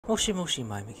Moshi Moshi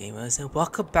Mime Gamers, and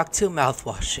welcome back to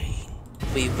Mouthwashing.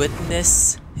 We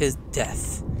witness his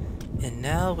death, and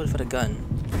now we're for the gun.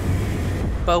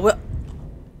 But we're...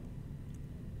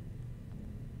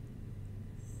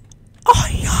 Oh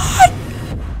yeah!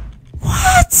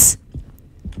 What?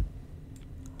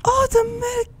 Oh, the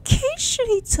medication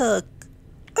he took!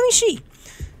 Did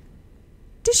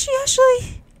she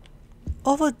actually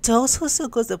overdose herself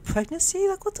because of pregnancy?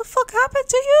 Like, what the fuck happened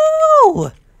to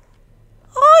you?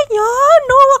 Onion,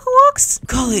 no walks.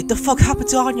 Golly, the fuck happened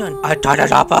to Onion? I died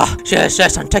at Appa. She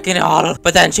insists on taking it all,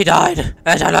 but then she died.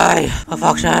 And I, for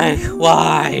fuck's sake,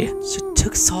 why? She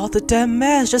took all the damn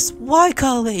meds. Just why,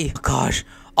 Golly? Gosh,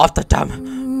 off the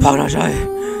damn pregnancy.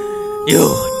 You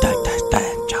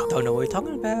don't know what you're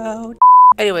talking about.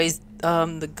 Anyways,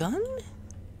 the gun?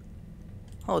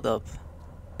 Hold up.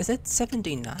 Is it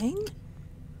 79?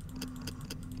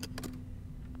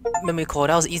 Memory code,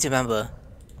 that was easy to remember.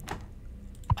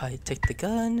 I take the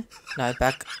gun, now I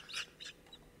back.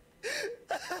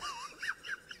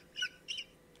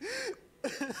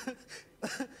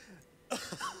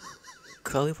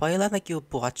 Curly, why you laugh like you were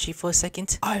blotchy for a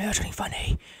second? I'm actually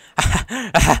funny.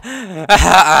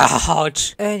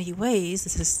 Ouch. Anyways,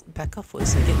 let's just back up for a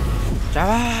second.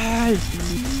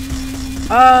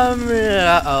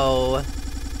 Uh-oh.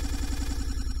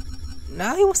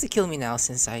 Now he wants to kill me now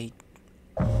since I...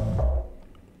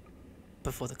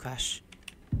 before the crash.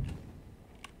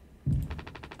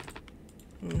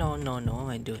 No, what am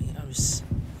I doing? I was...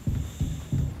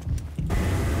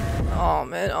 Oh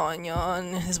man,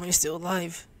 Onion, is when you're still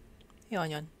alive. Hey,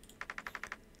 Onion.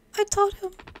 I told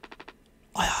him.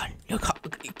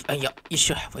 Onion, you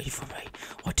should have waited for me.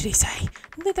 What did he say?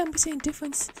 Let them say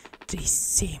difference. Did he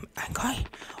seem angry?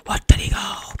 What did he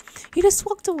go? He just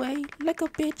walked away like a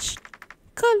bitch.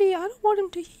 Curly, I don't want him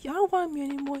here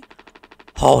anymore.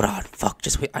 Hold on, fuck,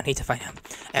 just wait, I need to find him.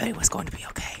 Everyone's going to be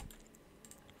okay.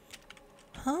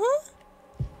 Huh?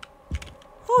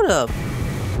 Hold up.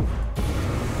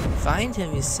 Find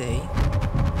him, you say?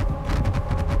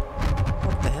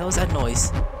 What the hell is that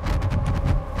noise?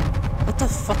 What the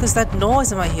fuck is that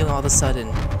noise am I hearing all of a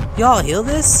sudden? Y'all hear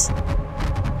this?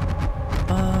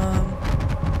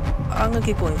 I'm gonna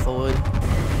keep going forward.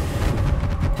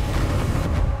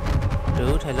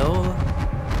 Dude, hello?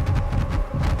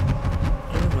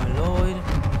 Oh my lord.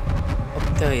 Oh,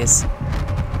 there he is.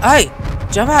 Hey!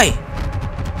 Jeremiah!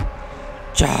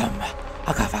 Jam!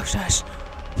 I got access.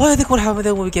 What do you think will happen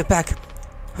then when we get back?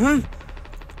 We're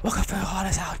gonna figure all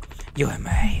this out. You and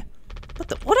me. What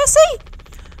did I say?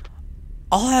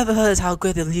 All I ever heard is how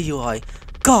great the lead you are.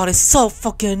 God, it's so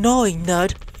fucking annoying,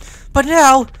 nerd. But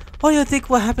now, what do you think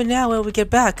will happen now when we get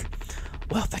back?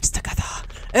 We'll fix together.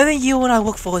 Everything you and I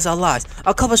work for is our lives,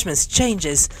 our accomplishments,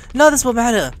 changes. None of this will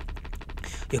matter.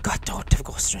 You got through a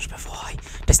difficult situation before.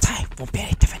 This time won't be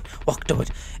any different. Walk through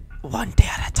it one day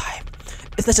at a time.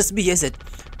 It's not just me, is it?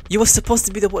 You were supposed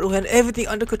to be the one who had everything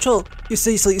under control. You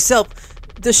say so yourself.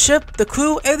 The ship, the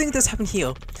crew, everything that's happened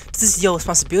here. This is your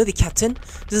responsibility, Captain.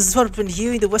 This is what I've been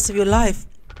hearing the rest of your life.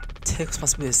 Take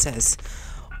responsibility, says.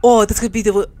 Or this could be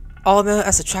the all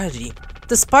as a tragedy.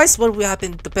 Despite what would have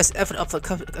been the best effort of the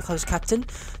college captain,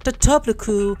 the top of the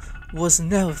crew was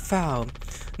never found.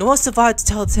 No one survived to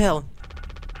tell the tale.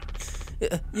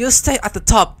 You stay at the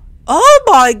top. Oh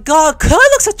my god, Kurt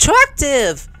looks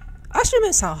attractive! Actually, it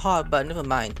may sound hard, but never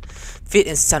mind. Fit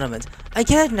in sentiment. I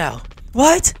get it now.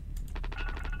 What?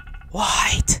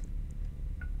 What?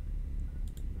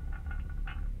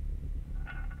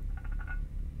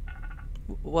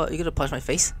 What? You gonna punch my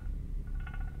face?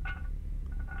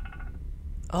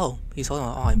 Oh, he's holding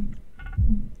my arm.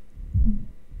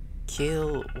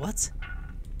 Kill what?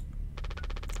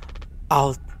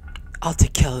 I'll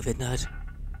take care of it, nerd.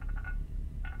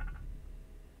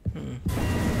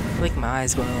 Like my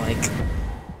eyes going like,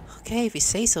 okay, if you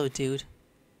say so, dude.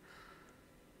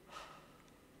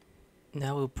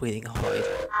 Now we're breathing hard.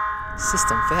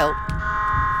 System failed.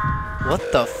 What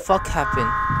the fuck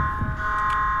happened?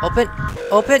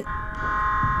 Open.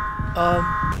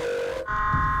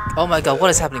 Oh my god,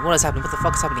 what is happening? What is happening? What the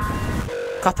fuck is happening?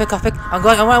 Cockpit. I'm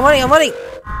running.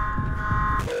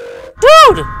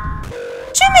 Dude!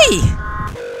 Jimmy!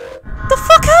 The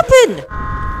fuck happened?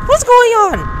 What's going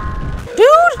on?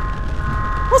 Dude?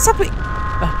 What's happening?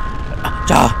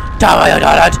 Damn, I did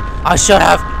it! I should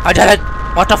have! I did it!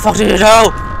 What the fuck did you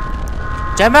do?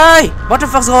 Jimmy! What the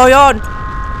fuck's going on?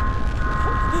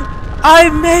 I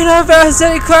made a very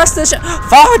silly crash this shit!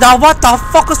 Father, what the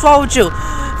fuck is wrong with you?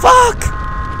 Fuck!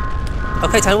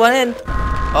 Okay, time to run in.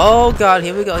 Oh god,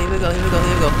 here we go.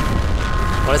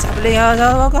 What is happening?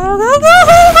 Go!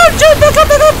 Back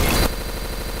up!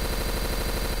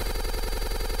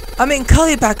 I mean,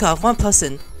 Cully back up, one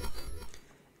person.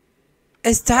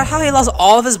 Is that how he lost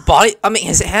all of his body? I mean,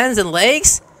 his hands and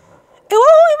legs? It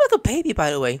won't like a baby, by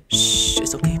the way. Shh,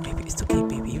 it's okay, baby. It's okay,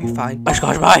 baby. You'll be fine. I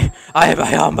got I have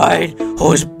my arm mine.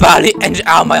 Who's badly injured?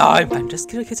 Ow, my arm. I'm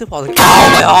just gonna get to falling.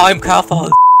 Ow, my arm.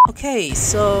 Careful. Okay,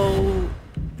 so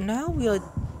now we are.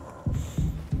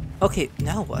 Okay,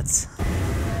 now what?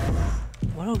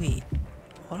 What are we?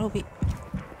 What are we?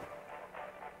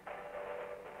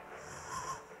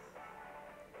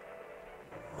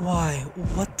 Why?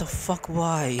 What the fuck?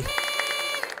 Why?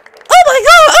 Oh my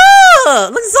god! Ah!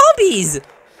 Look, zombies!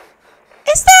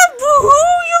 Is that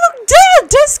woohoo? You look dead,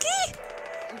 Desky!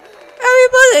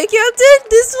 Everybody, Captain,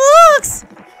 this works!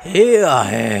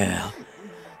 Here.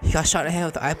 You got shot in the head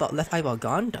with the left eyeball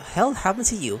gone? The hell happened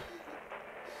to you?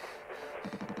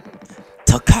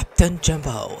 To Captain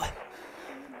Jumbo.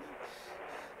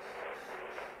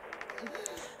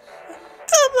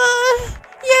 Come on!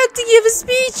 You have to give a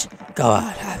speech! Go on,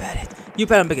 have at it. You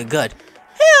better make it good.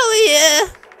 Hell yeah!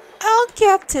 Oh,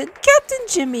 Captain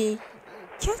Jimmy.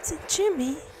 Captain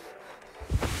Jimmy?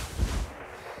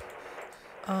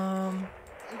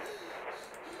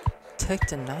 Take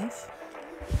the knife?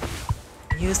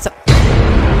 Use the...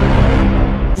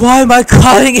 Why am I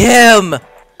cutting him?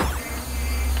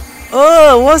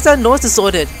 Oh, what's that noise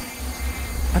distorted?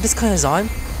 I'm just cutting his arm.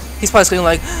 He's probably screaming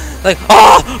like,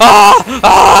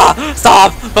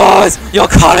 stop, boys, you're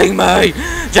cutting me,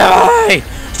 Jimmy,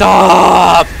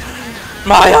 stop,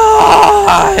 my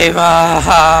arm.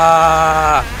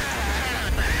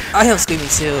 I am screaming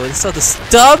too. It's so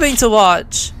disturbing to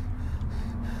watch.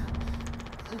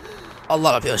 A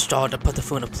lot of you struggled to put the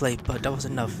food on a plate, but that was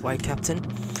enough, right, Captain?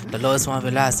 The lowest one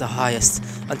will last the highest,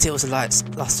 until it was the last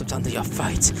slipped under your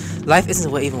fight. Life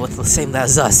isn't even worth the same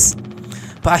as us.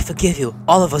 But I forgive you,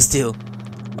 all of us do.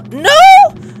 No!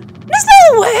 There's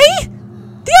no way!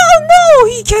 They all know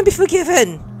he can't be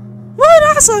forgiven! What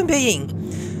an asshole I'm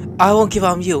being! I won't give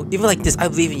up on you, even like this, I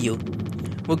believe in you.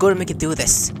 We're going to make it do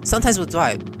this. Sometimes we'll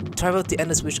travel the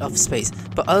endless reach of space,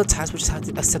 but other times we just have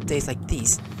to accept days like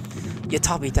these. You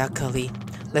taught me that, Cully.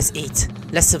 Let's eat.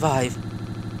 Let's survive.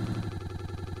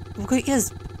 We're gonna eat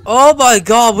his... Oh my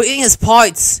god, we're eating his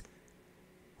parts!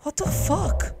 What the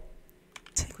fuck?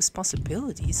 Take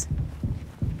responsibilities?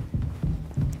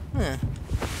 I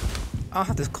don't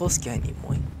have this cold scan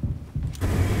anymore.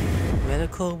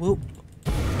 Medical, whoop.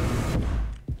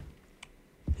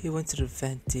 He went to the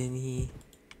vent, didn't he?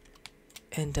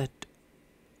 And that...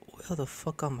 Where the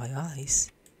fuck are my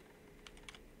eyes?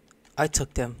 I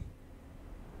took them.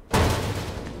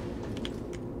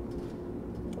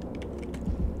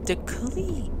 The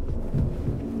Cully...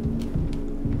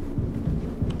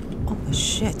 Oh my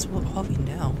shit, what are we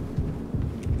now?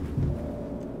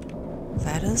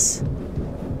 Ladders?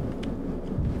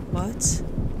 What?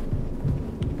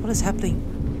 What is happening?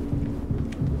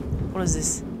 What is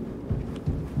this?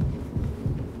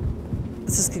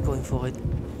 Let's just keep going forward.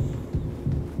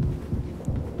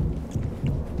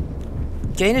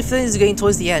 Getting the feeling is getting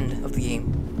towards the end of the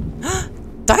game.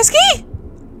 Daisuke?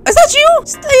 Is that you?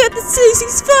 Stay at the scene,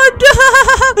 it's fun!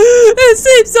 It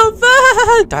seems so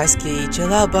fun! Daisuke,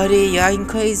 chill out, buddy, you're acting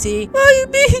crazy. What do you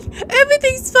mean?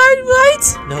 Everything's fine,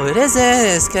 right? No, it isn't.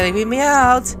 It's gonna beat me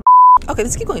out. Okay,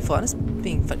 let's keep going forward. It's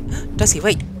being funny. Daisuke,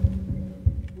 wait.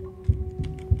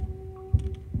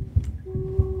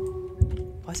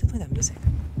 Why is he playing that music?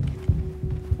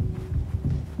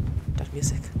 That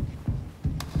music.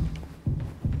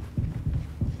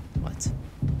 What?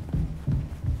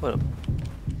 What up?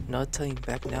 Not turning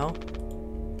back now.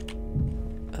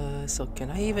 So can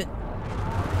I even?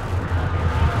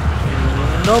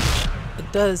 Nope.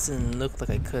 It doesn't look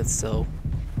like I could. So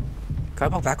can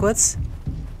I walk backwards?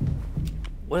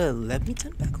 Will it let me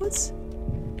turn backwards?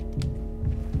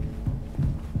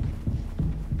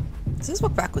 Let's just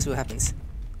walk backwards. See what happens.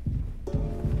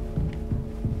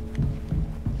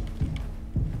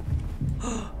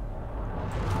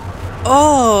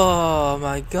 Oh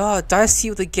my god, did I see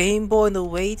with the Game Boy and the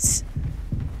weights?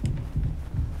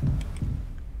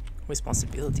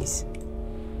 Responsibilities.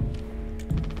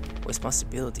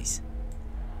 Responsibilities.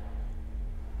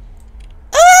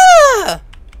 Ah!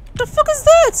 The fuck is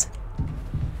that?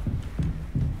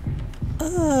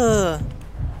 I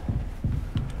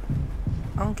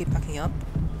don't keep backing up.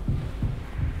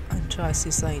 I try to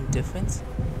see something different.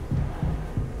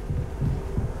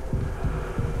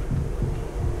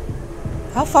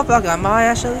 How far back am I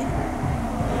actually?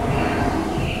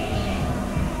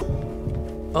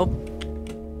 Oh.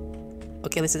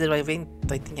 Okay, let's do the right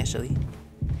thing actually.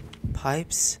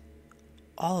 Pipes.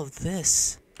 All of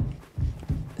this.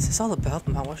 Is this all about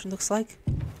Mouthwashing looks like?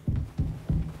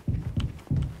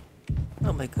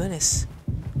 Oh my goodness.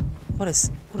 What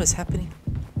is happening?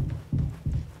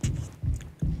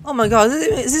 Oh my god,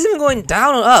 is this even going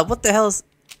down or up? What the hell is...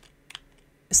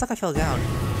 It's like I fell down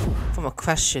from a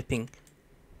crash shipping.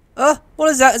 What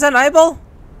is that? Is that an eyeball?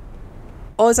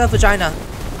 Or is that a vagina?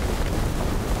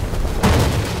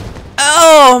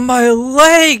 Oh, my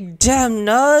leg! Damn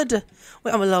nerd!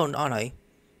 Wait, I'm alone, aren't I?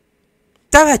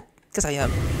 Damn it! Guess I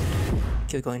am.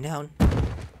 Keep going down.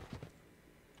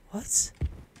 What?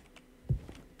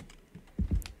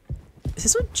 Is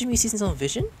this what Jimmy sees in his own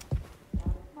vision?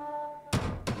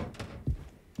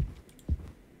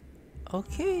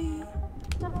 Okay.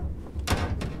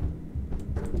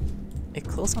 It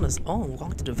closed on its own.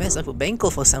 Walked to the vents like a bank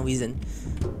for some reason.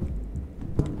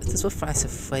 Is this what Five Nights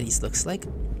at Freddy's looks like?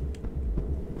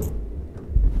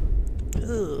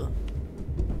 Ugh.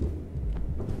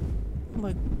 Oh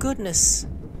my goodness.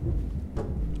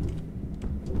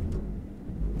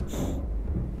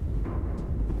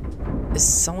 Is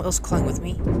someone else crawling with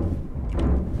me?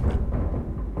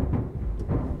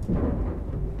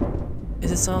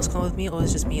 Is it someone else crawling with me, or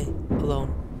is it just me alone?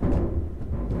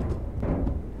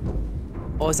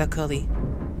 Or is that Curly?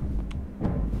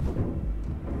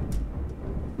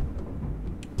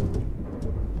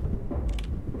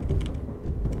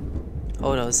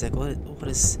 Hold on a sec, what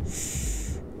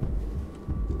is...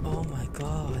 Oh my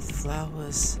god,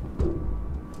 flowers.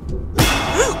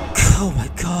 Oh my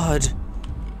god!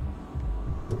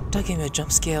 That gave me a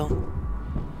jump scare.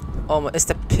 Oh my, it's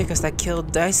the pickaxe that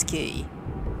killed Daisuke.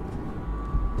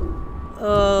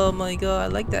 Oh my god, I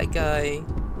like that guy.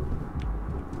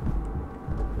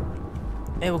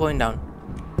 Hey, we're going down.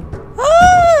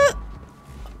 Ah!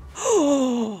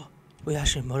 Oh, we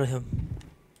actually murdered him.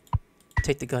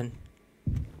 Take the gun.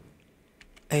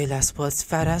 Hey, last words,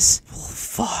 fat ass. Oh,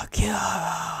 fuck you,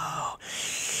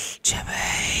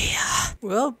 Jimmy.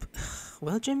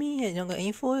 Well, Jimmy, you're gonna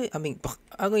aim for it? I mean,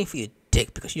 I'm going for your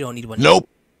dick because you don't need one. Nope.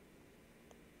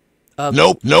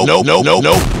 Nope.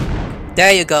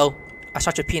 There you go. I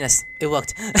shot your penis. It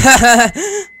worked.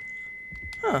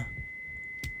 Huh.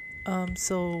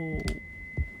 So...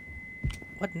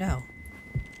 What now?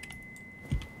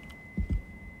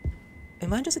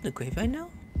 Am I just in the graveyard now?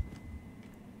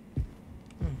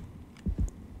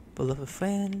 Beloved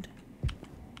friend.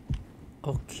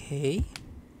 Okay.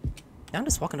 Now I'm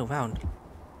just walking around.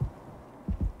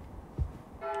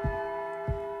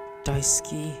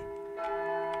 Daisuke.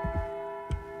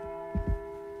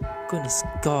 Goodness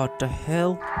god, the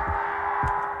hell?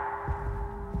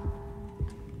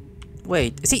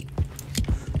 Wait, is he...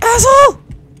 Asshole!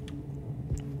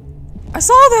 I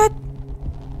saw that!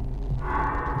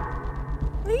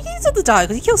 He needs to die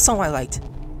because he killed someone I liked.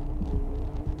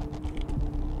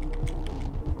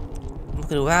 I'm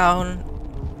looking around.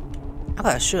 I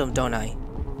gotta shoot him, don't I?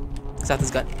 Cause I have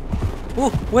this gun.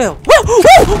 Ooh, whale! Whoa!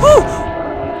 Whoa! Whoa!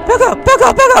 Back up! Back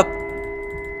up! Back up!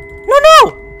 No,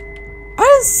 no! I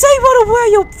didn't say run away,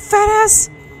 you fat ass!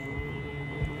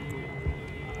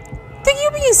 Think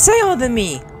you being insane than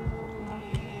me?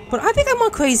 But I think I'm more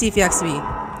crazy if you ask me.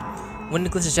 When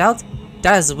it glitches out,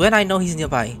 that is when I know he's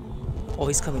nearby. Oh,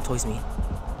 he's coming towards me.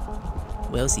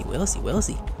 Where is he? Where is he? Where is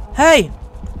he? Hey!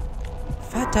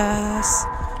 Fat ass!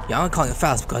 Yeah, I'm calling him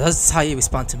fast because that's how you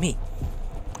respond to me.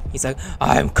 He's like,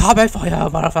 I'm coming for you,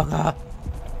 motherfucker!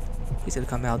 He's gonna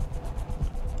come out.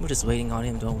 We're just waiting on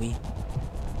him, don't we?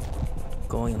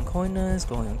 Going on corners,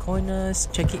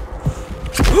 check it.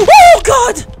 Oh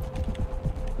god!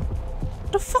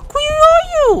 The fuck are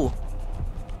you?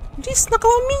 Did you snuck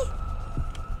on me?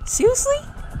 Seriously?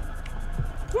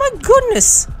 My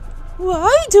goodness!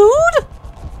 Why, dude?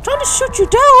 I'm trying to shoot you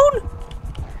down!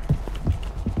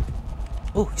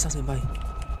 Oh, he's passing by.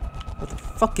 What the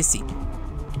fuck is he? Do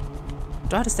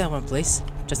I have to stand in one place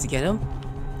just to get him?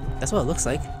 That's what it looks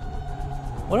like.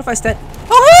 What if I stand...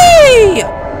 Oh, hey!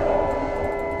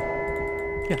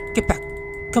 Yeah, get back.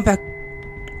 Come back.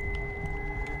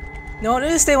 No, I need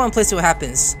to stay in one place to see what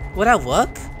happens. Would that work?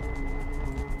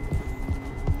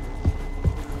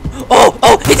 Oh!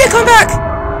 Oh! He did come back!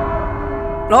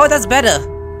 No, that's better.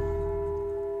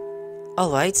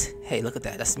 Alright. Hey, look at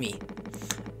that. That's me.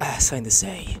 I have something to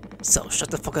say. So, shut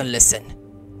the fuck and listen.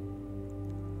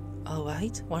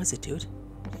 Alright. What is it, dude?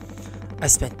 I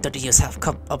spent 30 years half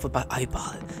cup up with my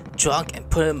eyeball, drunk and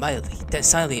put it mildly. Then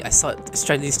suddenly I saw it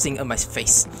strangely on my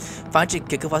face. 500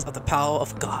 gigawatts of the power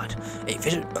of God. A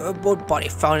vision board body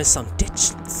found in some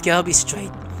ditch. Scale be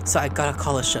straight, so I got a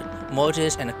collar shirt,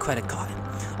 mortgage, and a credit card.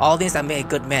 All things that made a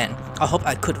good man. I hope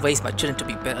I could raise my children to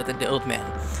be better than the old man.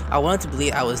 I wanted to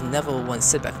believe I was never one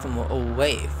setback from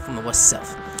away from my worst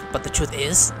self. But the truth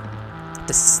is,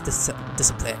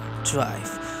 discipline,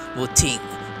 drive, routine,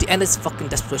 The endless fucking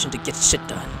desperation to get shit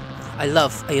done. I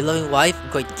love a loving wife,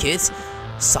 great kids.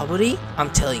 Somebody, I'm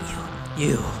telling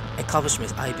you,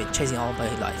 accomplishments I've been chasing all my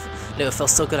life. Never felt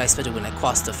so good, I especially when I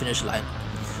crossed the finish line.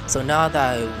 So now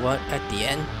that I went at the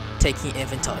end, taking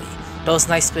inventory. Those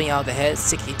nights spinning out of the head,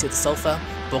 sinking to the sofa,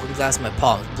 broken glass in my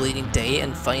palms, bleeding day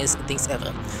and funniest things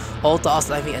ever. All thoughts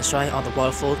laughing and shine on the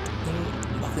waterfall,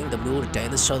 mocking the mood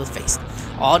down the shoulder face.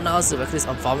 All now is the reckless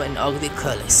of vomit and ugly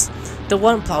curless. The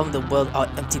one problem in the world are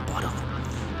empty bottle.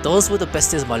 Those were the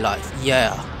best days of my life.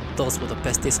 Yeah, those were the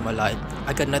best days of my life.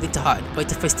 I got nothing to hide, wait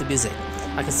to face the music.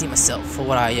 I can see myself for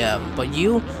what I am, but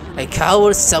you, a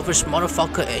coward, selfish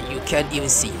motherfucker, and you can't even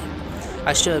see it.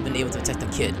 I should have been able to protect the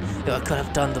kid. If I could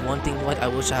have done the one thing right, I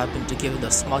wish I had been to give him the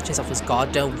small chance of his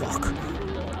goddamn walk.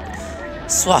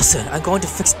 Swanson, I'm going to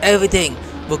fix everything.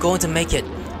 We're going to make it.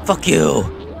 Fuck you.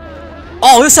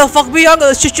 Oh, you so fuck me, I'm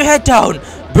gonna shoot your head down,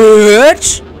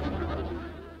 bitch!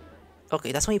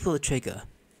 Okay, that's when you pull the trigger.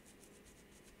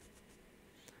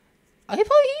 He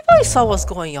probably saw what's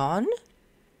going on.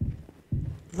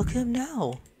 Look at him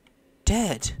now.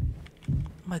 Dead.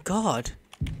 Oh my god.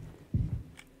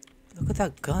 Look at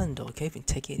that gun though, I can't even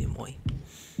take it anymore.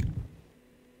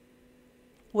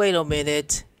 Wait a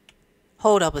minute.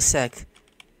 Hold up a sec.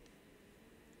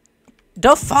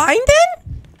 The finding?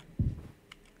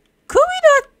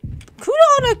 Could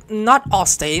we not all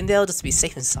stay in there just to be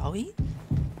safe and sorry?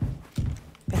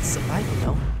 That's survival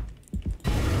now.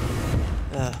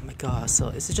 Oh my god, so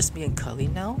is it just me and Cully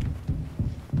now?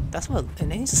 That's what,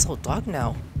 and it's just so dark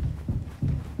now.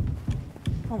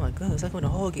 Oh my god, it's like we're in a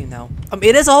horror game now. I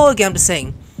mean, it is a horror game, I'm just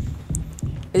saying.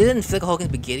 It didn't feel like a horror game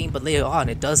in the beginning, but later on,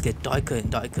 it does get darker and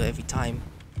darker every time.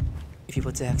 If you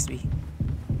were to ask me.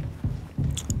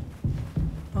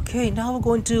 Okay, now we're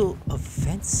going to a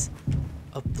vent.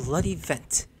 A bloody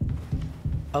vent.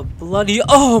 A bloody,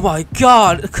 oh my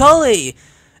god, Cully!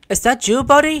 Is that you,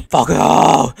 buddy? Fuck you!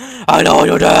 I know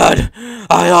you're dead!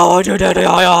 I know you're dead,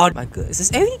 oh my god, is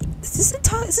this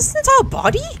entire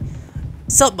body?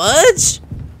 Submerged?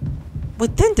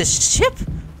 Within the ship?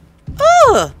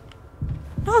 Ugh!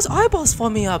 Now his eyeballs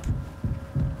forming up.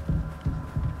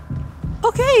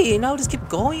 Okay, now just keep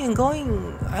going and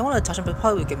going. I want to touch him, but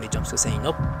probably will give me a jump scare saying,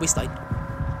 nope, we slide.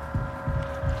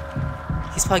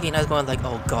 He's probably not going like,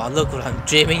 oh god, look what I'm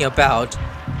dreaming about.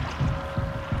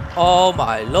 Oh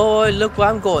my lord, look what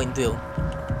I'm going through.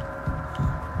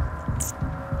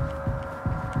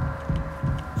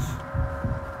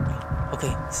 Okay,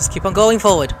 let's just keep on going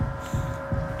forward.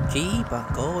 Keep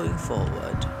on going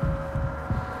forward.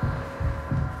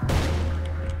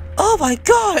 Oh my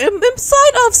god, I'm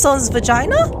inside of someone's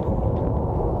vagina?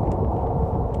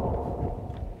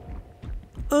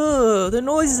 Ugh, the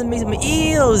noises are making my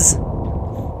ears.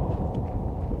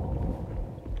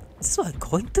 Is this what I'm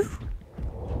going through?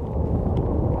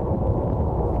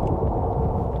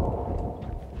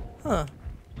 Huh.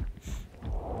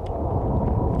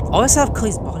 Always have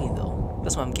Clay's body though.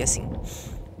 That's what I'm guessing.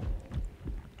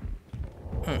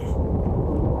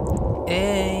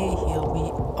 Hey, here we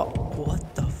are.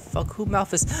 What the fuck? Who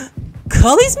mouth is?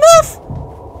 Cully's mouth?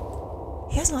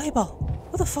 He has an eyeball.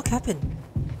 What the fuck happened?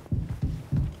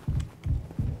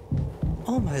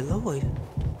 Oh my lord.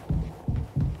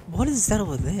 What is that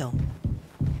over there?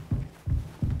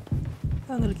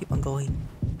 I'm gonna keep on going.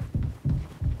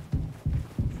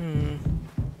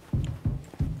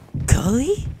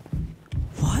 Cully?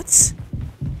 What?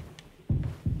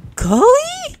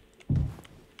 Cully?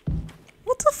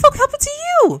 What the fuck happened to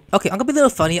you? Okay, I'm gonna be a little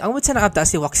funny. I'm gonna pretend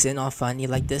Audacity walks in all funny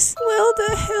like this. Well,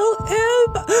 the hell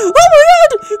am I? Oh my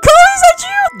god! Cully, is that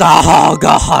you? Oh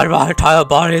god, my entire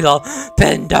body is all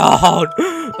pinned down.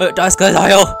 That's good, I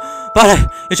know.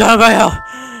 But you're trying to out.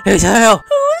 He's hell.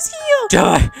 Who is he?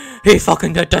 Jeremiah, he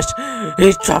fucking did this.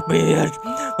 He trapped me in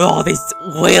with all these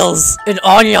wheels and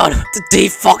onion. He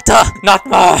fucked her, not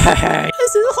mine.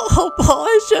 This is horrible.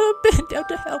 I should have been down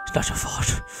to help. It's not your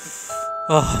fault.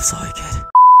 Oh, I'm sorry, kid.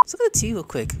 Let's look at the TV real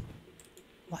quick.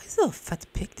 Why is there a fat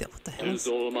pig there? What the hell is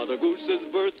that? Mother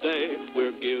Goose's birthday.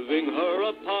 We're giving her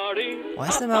a party. Why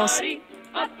is the mouse?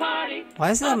 Why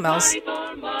is there a mouse?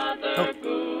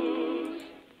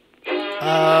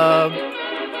 Oh.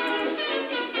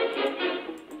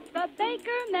 The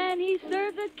baker man, he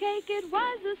served the cake. It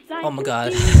was a sight. Oh my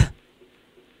god.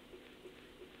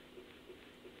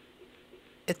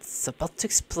 It's about to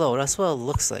explode. That's what it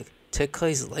looks like. Take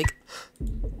Clay's leg.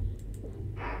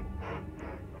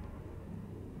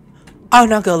 I'm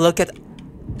not gonna look at.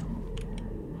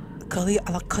 Cully,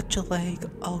 I'll cut your leg.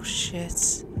 Oh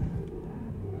shit.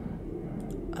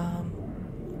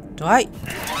 Do I?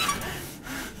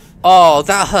 Oh,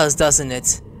 that hurts, doesn't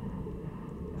it?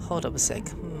 Hold up a sec.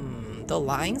 The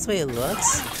lines where it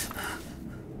looks?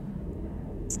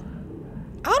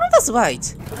 I don't know if that's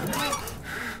right.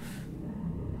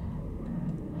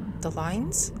 The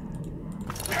lines?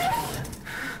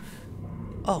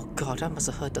 Oh god, that must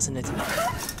have hurt, doesn't it?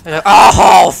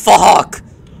 Oh fuck!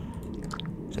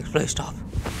 Like, please stop.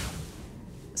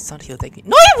 It's not he'll take me.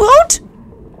 No, he won't!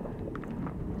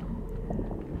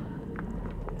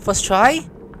 First try?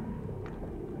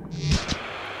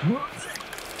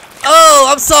 Oh,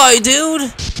 I'm sorry,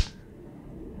 dude!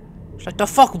 It's like the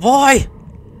fuck, boy!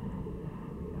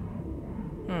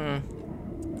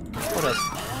 Hold up.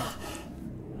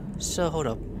 So, hold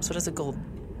up. So does it go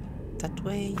that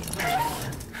way?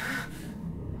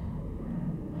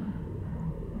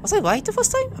 Was I right the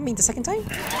first time? I mean, the second time?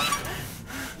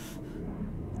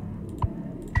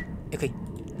 Okay,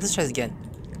 let's try this again.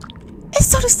 It's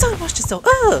so much to so.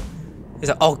 He's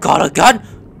like, oh god, a gun!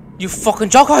 You fucking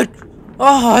joker!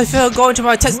 Oh, I feel going to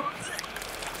my test. I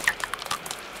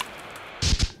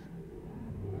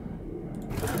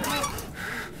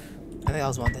think that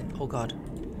was one then. Oh god.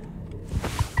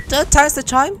 Third time's the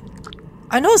chime?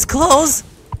 I know it's close!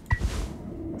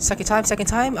 Second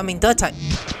time? I mean, third time.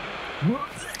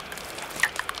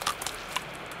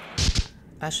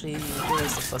 Actually, it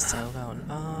was the first time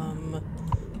around.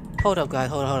 Hold up, guys,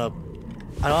 hold up.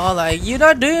 I don't like, you're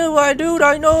not doing right, dude.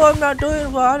 I know I'm not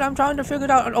doing right. I'm trying to figure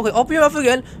it out. Okay, open your mouth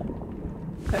again.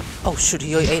 Oh, shoot,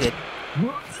 he already ate it.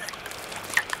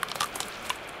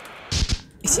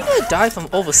 Is he gonna die from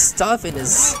overstuffing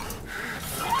his...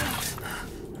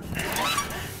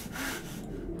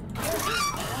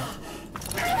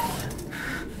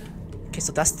 Okay,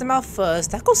 so that's the mouth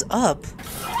first. That goes up.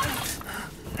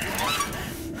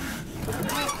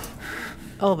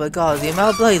 Oh my god, the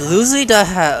amount of blood losing the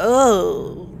hat.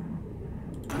 Oh.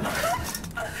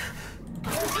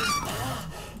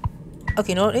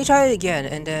 Okay, no, let me try it again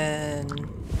and then.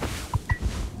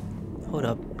 Hold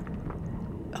up.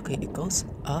 Okay, it goes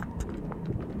up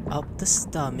the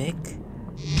stomach.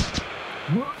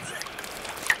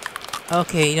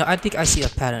 Okay, you know, I think I see a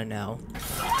pattern now.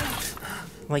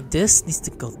 Like this needs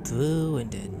to go through and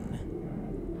then.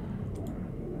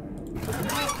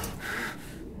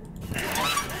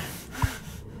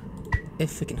 It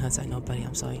freaking hurts, I know, buddy,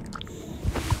 I'm sorry.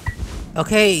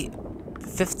 Okay,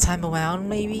 5th time around,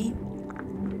 maybe?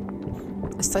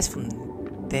 It starts from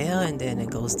there and then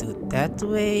it goes to that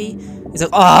way. It's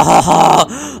like,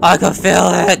 oh, I can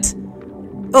feel it!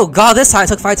 Oh god, this time it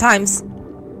took 5 times!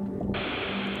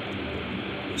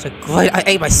 It's like, great, I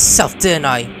ate myself, didn't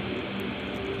I?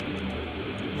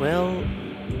 Well,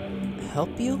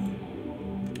 help you?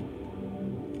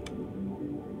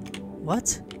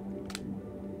 What?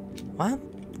 Why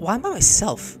am I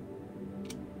myself?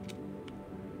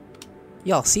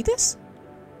 Y'all see this?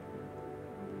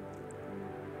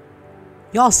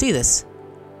 Y'all see this?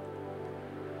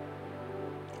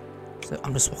 So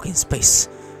I'm just walking in space.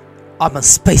 I'm a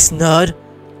space nerd.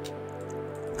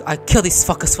 I kill these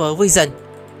fuckers for a reason.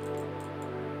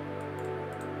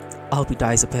 I hope he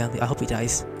dies, apparently. I hope he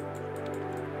dies.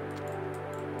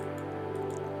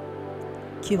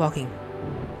 Keep walking.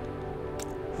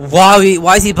 Why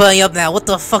is he burning up now? What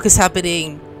the fuck is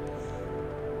happening?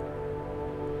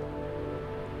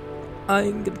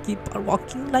 I'm gonna keep on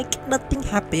walking like nothing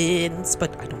happens,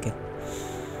 but I don't care.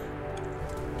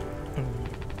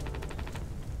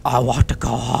 I want to go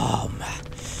home.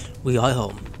 We are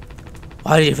home.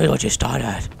 Why did you feel what you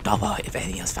started? Don't worry, if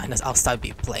anything else finds us, I'll start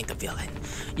playing the villain.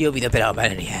 You'll be the better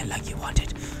man in the end like you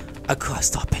wanted. I can't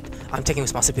stop it. I'm taking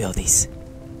responsibilities.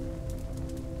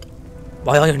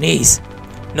 Why on your knees?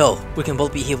 No, we can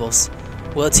both be heroes.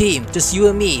 We're a team, just you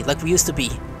and me, like we used to be.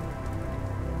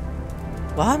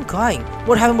 Why I'm crying?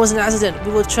 What happened was an accident.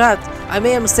 We were trapped. I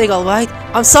made a mistake, alright?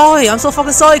 I'm sorry. I'm so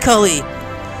fucking sorry, Cully.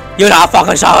 You're not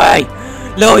fucking sorry.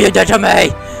 Lou, you did to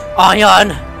me.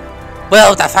 Onion.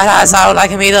 Well, that fat ass, I don't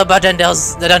like him either, but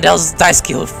Dundell's dice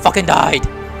skill fucking died.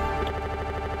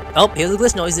 Oh, here's the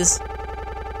glitch noises.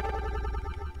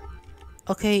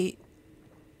 Okay.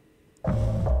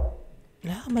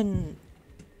 Now I'm in...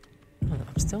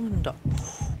 I'm still in the...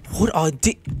 What are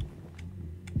the...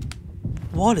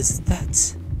 What is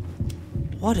that?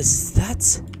 What is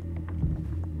that?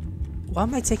 Why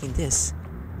am I taking this?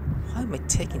 Why am I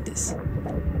taking this?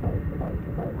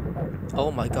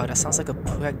 Oh my god, that sounds like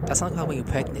that sounds like when you're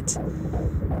pregnant.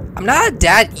 I'm not a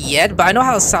dad yet, but I know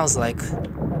how it sounds like.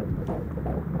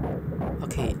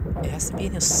 Okay, it has to be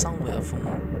in here somewhere from...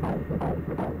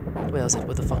 Where is it?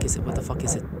 What the fuck is it? What the fuck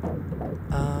is it?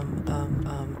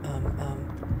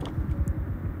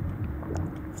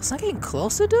 Was I getting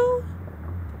closer though?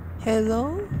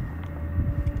 Hello?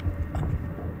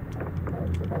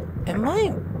 Am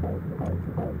I?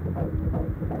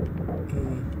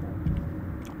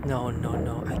 No.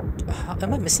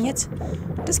 Am I missing it?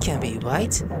 This can't be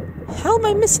right. How am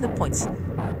I missing the points?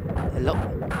 Hello?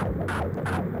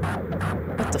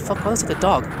 What the fuck? Oh, that's like a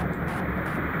dog.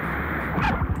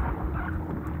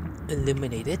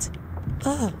 Eliminated.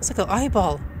 Oh, it's like an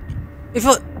eyeball.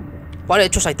 Why did I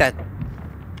twitch like that?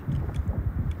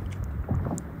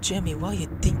 Jimmy, what are you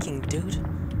thinking, dude?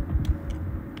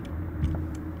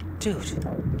 Dude.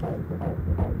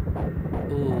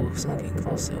 Ooh, something getting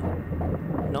closer.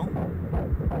 No?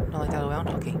 Not like that around?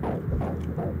 Okay.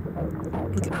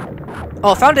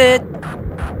 Oh, found it!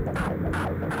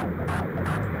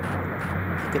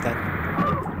 Look at that.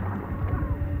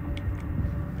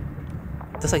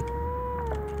 That's like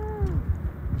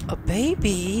a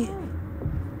baby.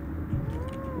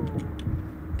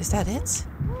 Is that it?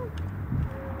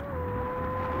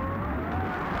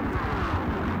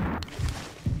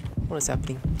 What is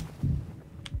happening?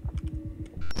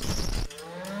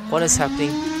 What is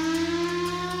happening?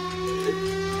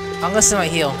 I'm gonna sit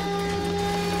right here.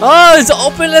 Oh, it's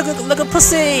open like a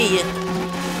pussy!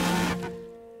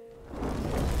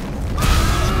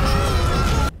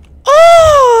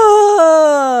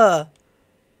 Oh!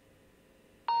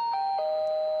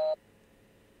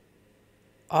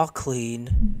 All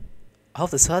clean. I hope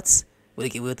this hurts. Will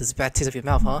it get rid of this bad taste of your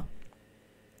mouth, huh?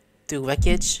 Do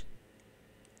wreckage.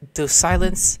 Do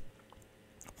silence.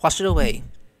 Wash it away.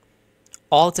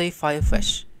 All day fire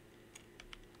fresh.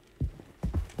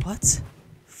 What?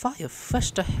 Fire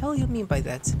fresh? The hell you mean by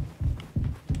that?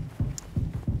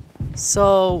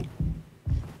 So,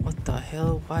 what the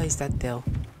hell? Why is that there?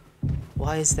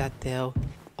 Why is that there?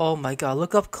 Oh my god,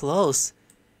 look up close.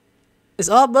 It's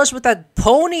all merged with that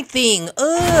pony thing.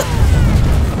 Ugh.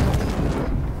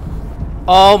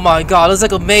 Oh my god, there's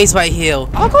like a maze right here.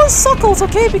 I'll go in circles,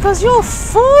 okay? Because you're a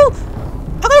fool.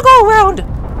 I'm gonna go around.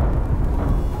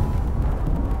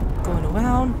 Going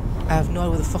around. I have no idea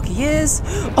where the fuck he is.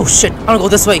 Oh shit, I'm gonna go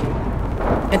this way.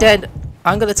 And then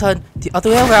I'm gonna turn the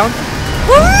other way around.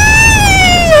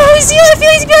 Oh, he's here, I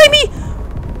feel he's behind me.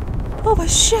 Oh my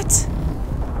shit.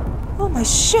 Oh my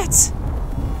shit.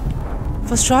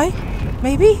 First try?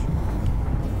 Maybe?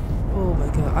 Oh my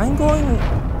god, I'm going...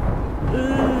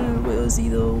 where is he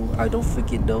though? I don't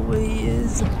freaking know where he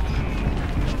is.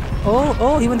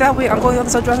 Oh, he went that way. I'm going the other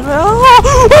side.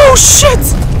 Oh shit!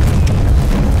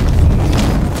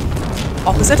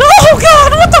 Opposite. Oh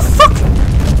god, what the fuck?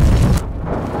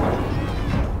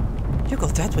 You go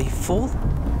that way, you fool.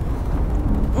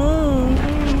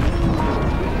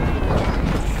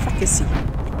 Where the fuck is he? I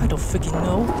don't freaking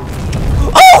know.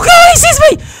 Oh god, he sees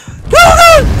me! Oh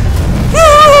god! Oh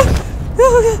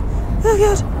god! Oh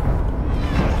god!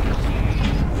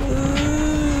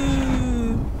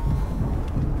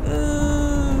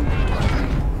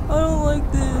 I don't like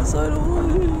this. I don't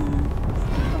like it.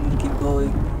 I'm gonna keep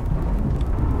going.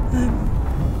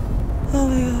 Oh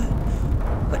my god!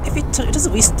 But if it does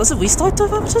it restart the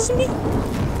doesn't me?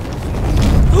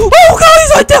 Oh god,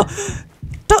 he's right there!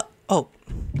 Oh.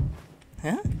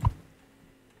 Huh?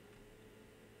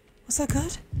 Was that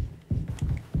good?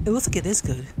 It looks like it is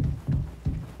good.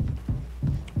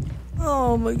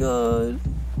 Oh my god.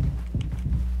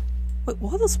 Wait,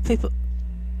 what are those paper?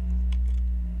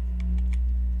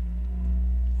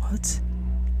 What?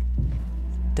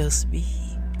 Does me?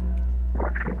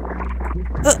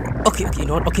 Okay, you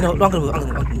know what? Okay, no, I'm gonna move.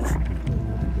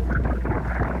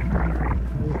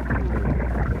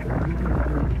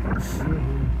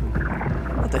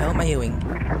 What the hell am I hearing?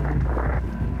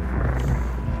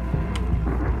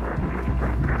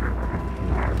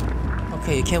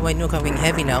 Okay, you can't wait. No, I'm getting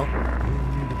heavy now.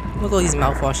 Look at all these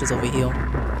mouthwashes over here.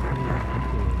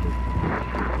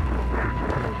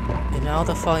 And now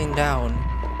they're falling down.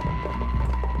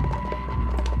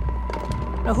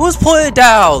 Now who's pulling it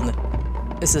down?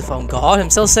 Is it from God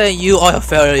himself saying you are a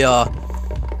failure?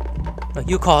 Like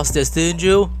you caused this, didn't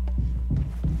you?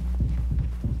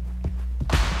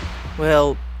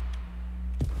 Well...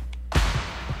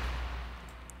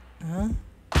 Huh?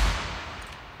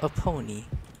 A pony.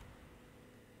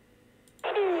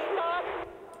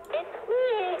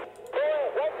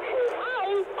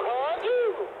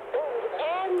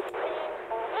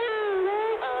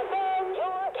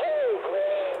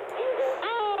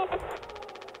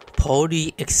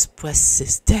 Pony Express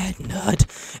is dead, nerd,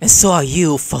 and so are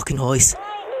you, fucking horse.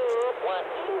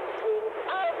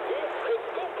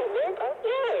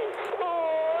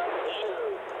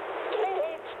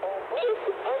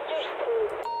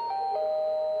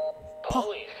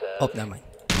 Oh, never mind.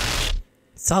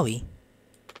 Sorry.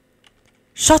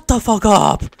 Shut the fuck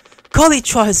up! Curly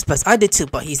tried his best. I did too,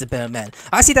 but he's a better man.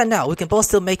 I see that now. We can both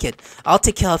still make it. I'll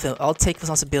take care of him. I'll take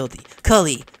responsibility.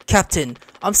 Curly, Captain,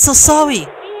 I'm so sorry.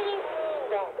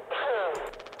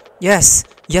 Yes,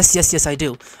 I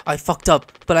do. I fucked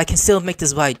up, but I can still make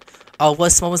this right. Our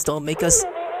worst moments don't make us.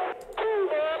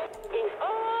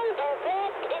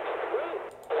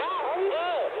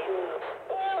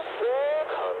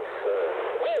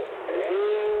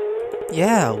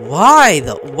 Yeah, why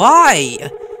though?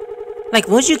 Why? Like,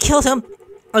 wouldn't you kill him?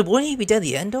 Like, wouldn't he be dead at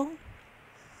the end though?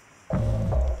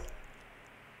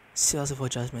 Sales before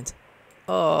judgment.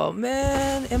 Oh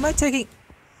man, am I taking?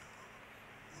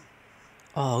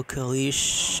 Oh,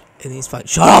 Kalish, and he's fine.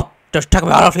 Shut up! Just take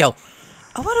me out of here.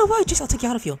 I wonder why. Just I'll take you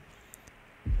out of here.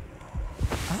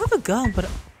 I have a gun, but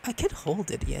I can't hold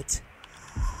it yet.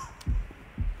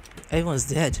 Everyone's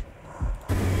dead.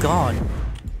 Gone.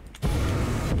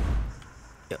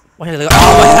 Why are you like,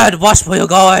 oh my head, watch where you're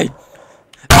going!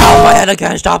 Ow my head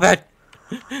again, stop it!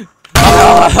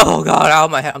 Oh god, ow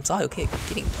my head. I'm sorry, okay, I'm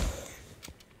kidding.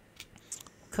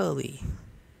 Curly.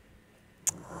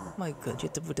 My god, you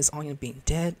have to put this on you being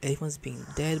dead, everyone's being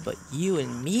dead, but you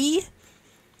and me?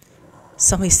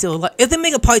 Somebody's still alive. If they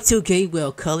make a part 2 game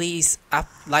where Curly's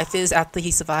life is after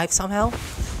he survives somehow,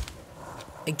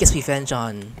 and gets revenge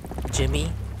on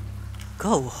Jimmy,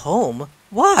 go home?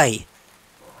 Why?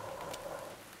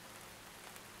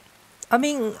 I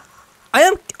mean,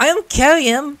 I am carrying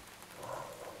him.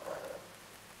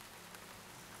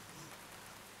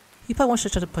 He probably wants to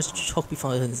try to push choke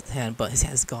before his hand, but his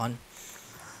hand's gone.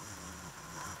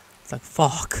 It's like,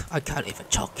 fuck, I can't even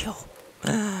choke you.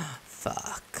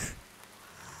 Fuck.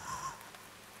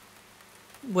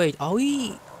 Wait, are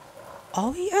we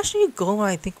actually going where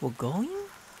I think we're going?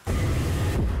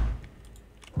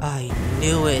 I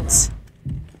knew it.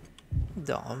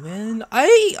 Oh man,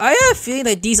 I have a feeling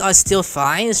that these are still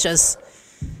fine. It's just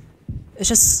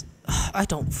I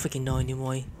don't freaking know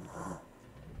anymore.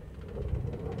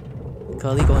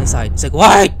 Curly, go inside. It's like,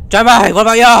 wait, Jeremiah, what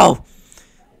about you?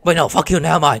 Wait, no, fuck you,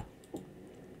 never mind.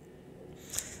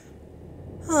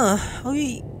 Huh? Are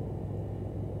we?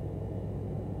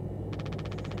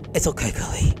 It's okay,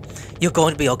 Curly. You're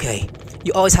going to be okay.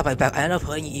 You always have my back. I ended up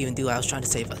hurting you even though I was trying to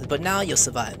save us, but now you'll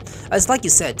survive. As like you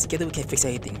said, together we can fix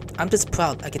anything. I'm just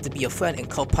proud I get to be your friend and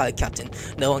co-pilot captain.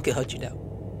 No one can hurt you now.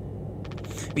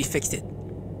 We fixed it.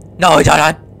 No, we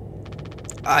didn't!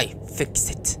 I fixed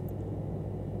it.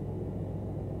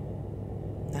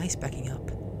 Nice backing up.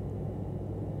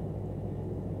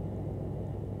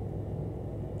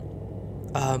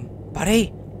 Buddy?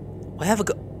 What have a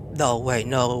go- No, wait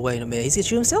a minute. Is he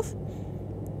shoot himself?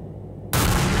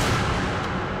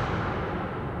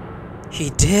 He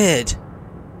did!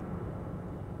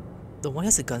 The one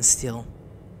has a gun still.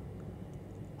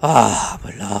 Ah,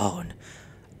 I'm alone.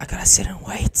 I gotta sit and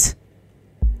wait.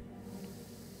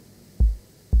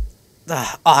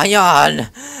 Ion!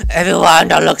 Everyone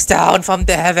that looks down from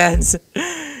the heavens!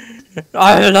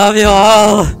 I love you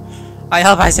all! I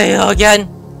hope I see you again!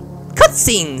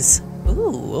 Cutscenes!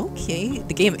 Ooh, okay.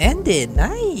 The game ended.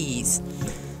 Nice!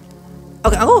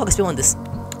 Okay, I'm gonna explain on this.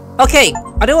 Okay,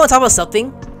 I do want to talk about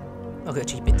something. Okay,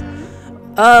 achievement.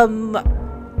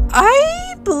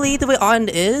 I believe the way On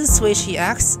is, the way she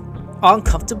acts,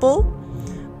 uncomfortable.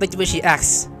 Like the way she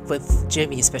acts with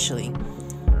Jimmy, especially.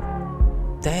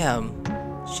 Damn,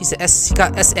 she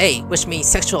got SA, which means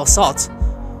sexual assault.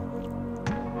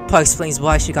 Probably explains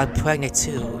why she got pregnant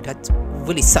too. That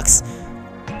really sucks.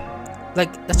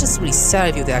 Like, that's just really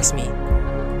sad if you ask me.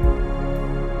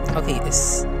 Okay,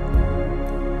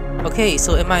 okay,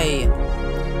 so am I?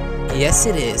 Yes,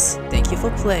 it is. Thank you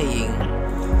for playing.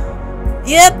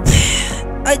 Yep,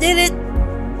 I did it.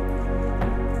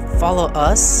 Follow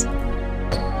us.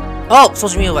 Oh,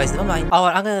 social media wise, never mind.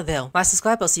 Alright, I'm gonna bail. My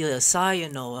subscribers, see you later.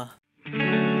 Sayonara.